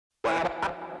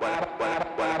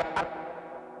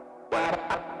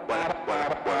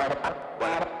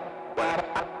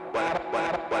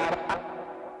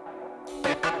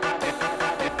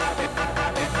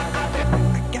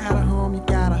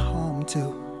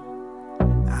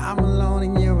I'm alone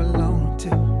and you're alone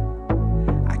too.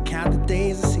 I count the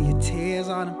days and see your tears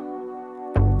on them.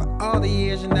 For all the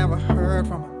years you never heard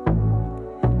from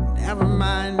them. Never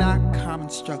mind our common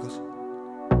struggles.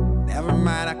 Never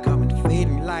mind our common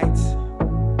fading lights.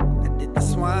 I did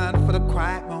this one for the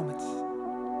quiet moments.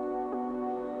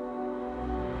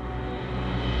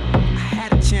 I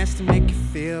had a chance to make you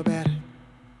feel better.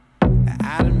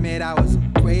 I'd admit I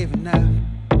wasn't brave enough.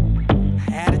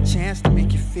 I had a chance to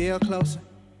make you feel closer.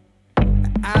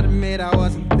 I'd admit I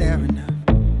wasn't there enough.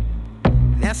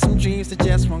 There's some dreams that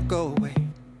just won't go away,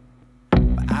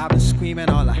 but I've been screaming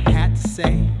all I had to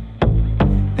say.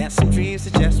 There's some dreams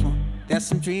that just won't. There's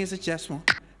some dreams that just won't.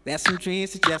 There's some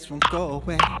dreams that just won't go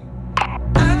away.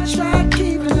 I tried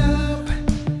keeping up.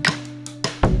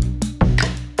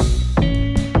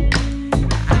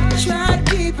 I tried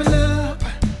keeping up.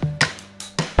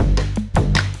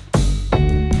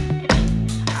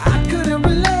 I couldn't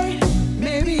relate.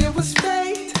 Maybe it was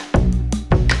fate.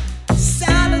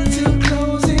 Silent to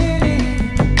closing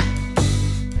in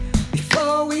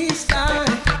before we started.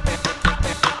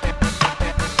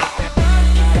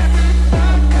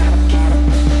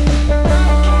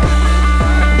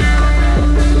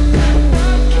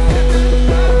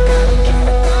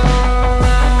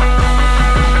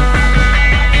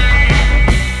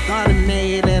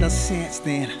 Since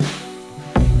then,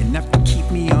 enough to keep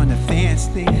me on the fence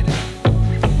then.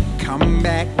 Coming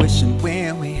back wishing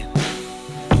win-win.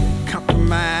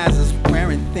 Compromises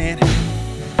wearing thin.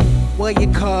 What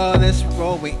you call this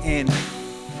road we in?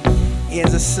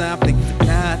 Is it something for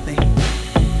nothing?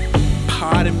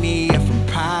 Part of me is from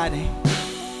priding.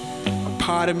 A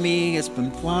part of me has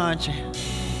been wondering,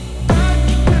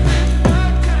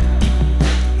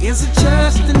 is it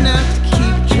just enough to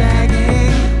keep track?